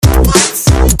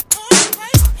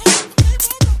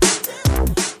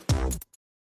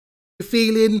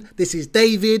feeling? This is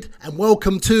David, and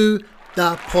welcome to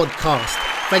the podcast.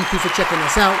 Thank you for checking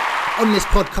us out. On this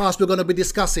podcast, we're going to be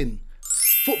discussing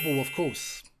football, of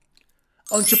course,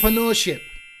 entrepreneurship,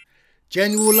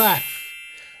 general life,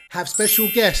 have special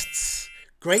guests,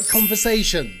 great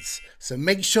conversations. So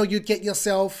make sure you get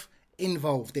yourself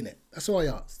involved in it. That's all I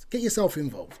ask. Get yourself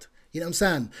involved. You know what I'm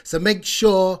saying? So make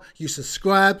sure you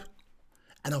subscribe,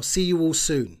 and I'll see you all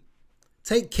soon.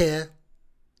 Take care.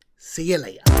 See you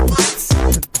later.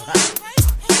 Bye.